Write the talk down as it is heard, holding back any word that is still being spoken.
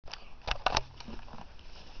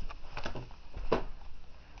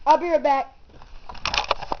I'll be right back.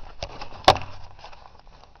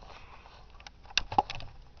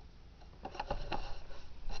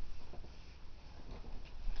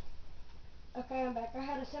 Okay, I'm back. I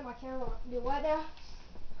had to set my camera up. Do what now?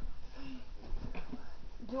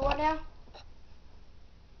 Do what now?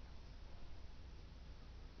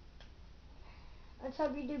 Let's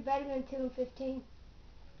hope you do better than 2 and 15.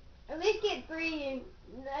 At least get 3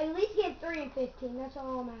 and 15. That's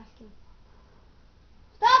all I'm asking.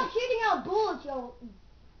 Stop shooting out bullets, yo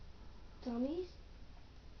dummies.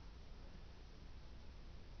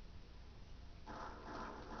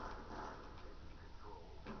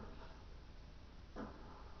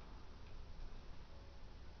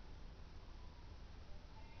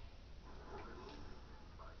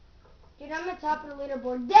 Dude, I'm at the top of the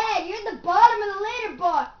leaderboard. Dad, you're at the bottom of the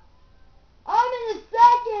leaderboard. I'm in the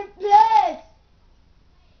second place.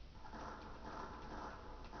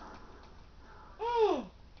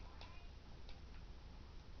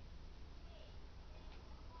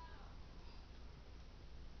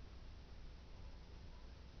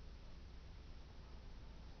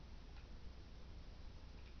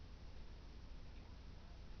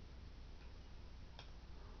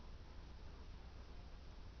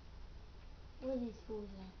 Where are these fools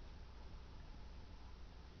at?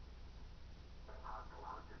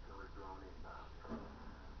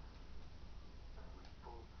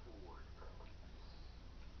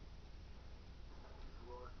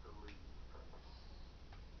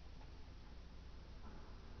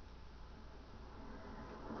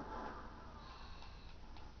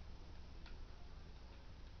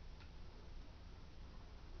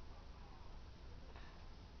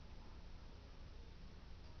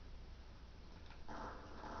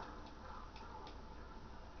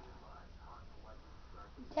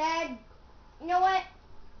 Dad, you know what?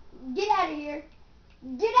 Get out of here.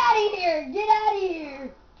 Get out of here. Get out of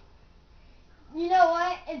here. You know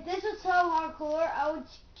what? If this was so hardcore, I would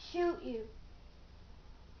shoot you.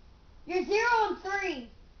 You're 0 and 3.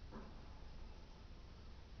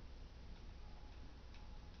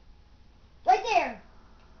 Right there.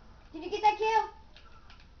 Did you get that kill?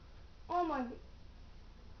 Oh my.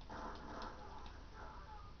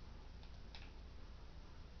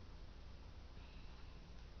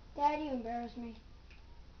 Dad, you embarrassed me.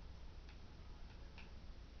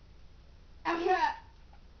 I'm not.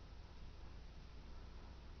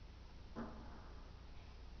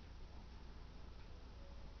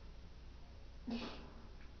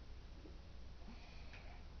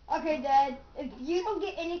 Okay, Dad, if you don't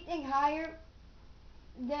get anything higher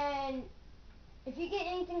than, if you get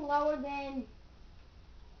anything lower than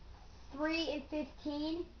 3 and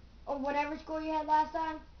 15, or whatever score you had last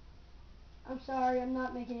time, I'm sorry, I'm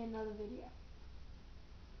not making another video.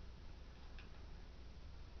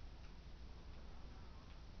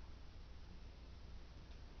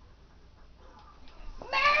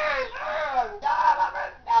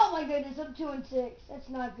 Oh my goodness, I'm 2 and 6. That's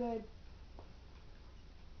not good.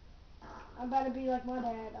 I'm about to be like my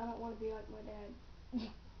dad. I don't want to be like my dad.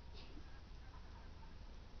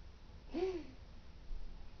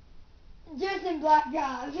 Just in Black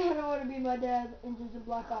Ops. I don't want to be my dad in just in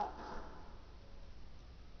Black Ops.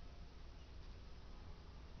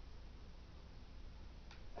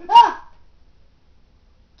 Ah!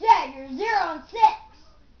 Dad, you're 0 and 6.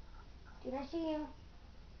 Did I see you?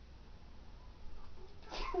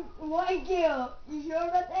 One kill. You sure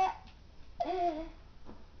about that?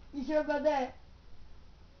 You sure about that?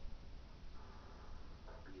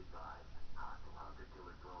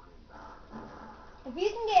 If you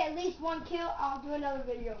can get at least 1 kill, I'll do another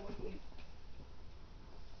video with you.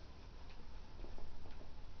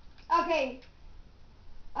 Okay.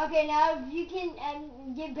 Okay, now if you can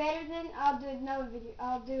get better than, I'll do another video.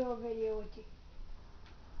 I'll do a video with you.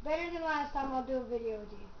 Better than last time, I'll do a video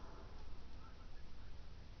with you.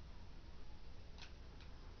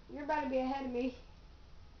 You're about to be ahead of me.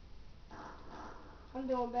 I'm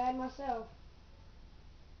doing bad myself.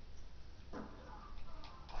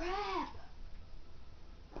 Crap!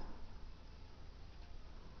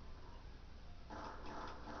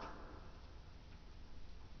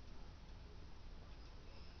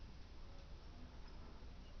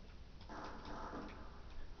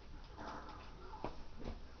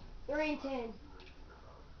 Three and 10.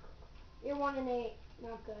 You're 1 and 8.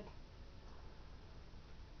 Not good.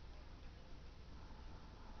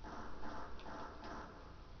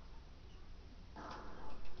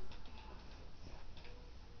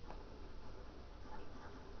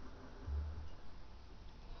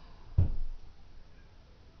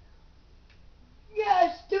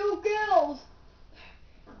 Yes, 2 kills.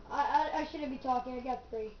 I shouldn't be talking. I got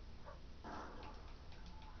 3.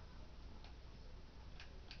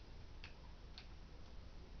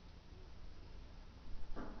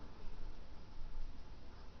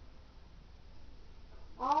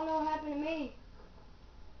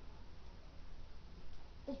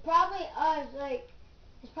 probably us. Like,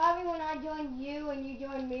 it's probably when I joined you and you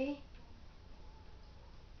joined me.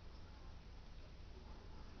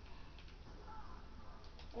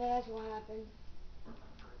 Yeah, that's what happened.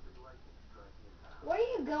 Where are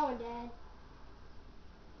you going, Dad?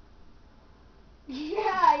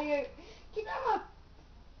 Yeah, you. Get on my.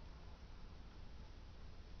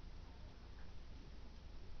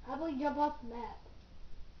 How about you jump off the map?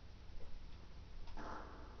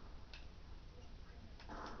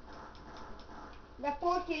 Got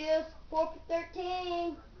 4 kills. 4 for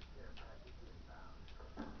 13.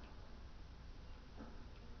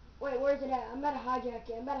 Wait, where's it at? I'm about to hijack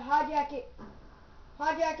it. I'm about to hijack it.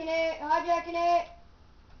 Hijacking it. Hijacking it.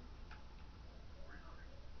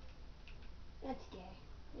 That's gay.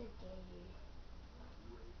 That's gay,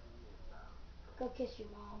 dude. Go kiss your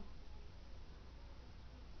mom.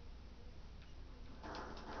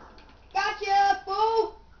 Gotcha,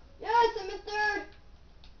 fool! Yes, I'm in third.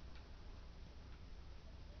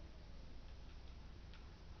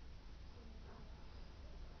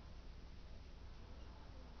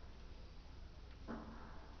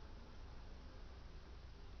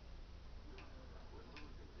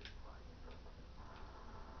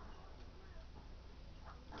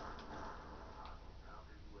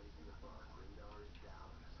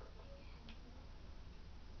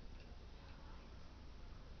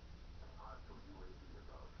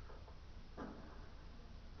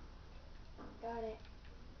 Got it.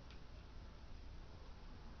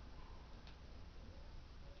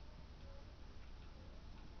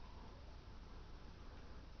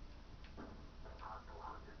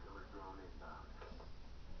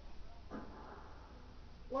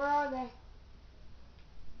 Where are they?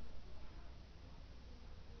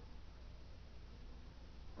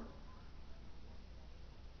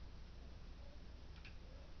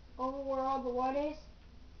 Over where all the what is?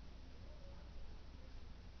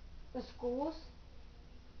 The schools?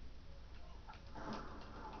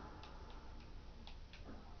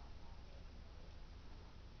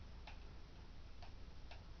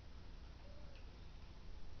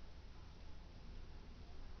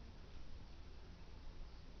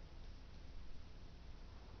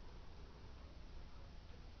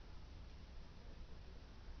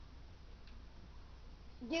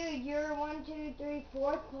 Dude, you're 1, 2, 3,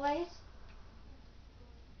 4th place.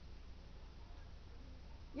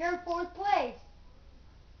 You're in 4th place.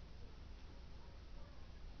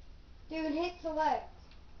 Dude, hit select.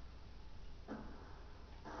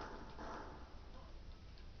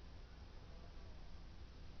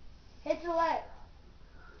 Hit select.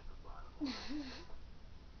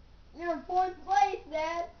 You're in 4th place,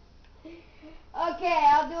 Dad. Okay,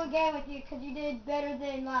 I'll do a game with you because you did better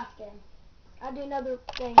than last game. I'll do another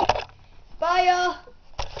thing. Bye, y'all.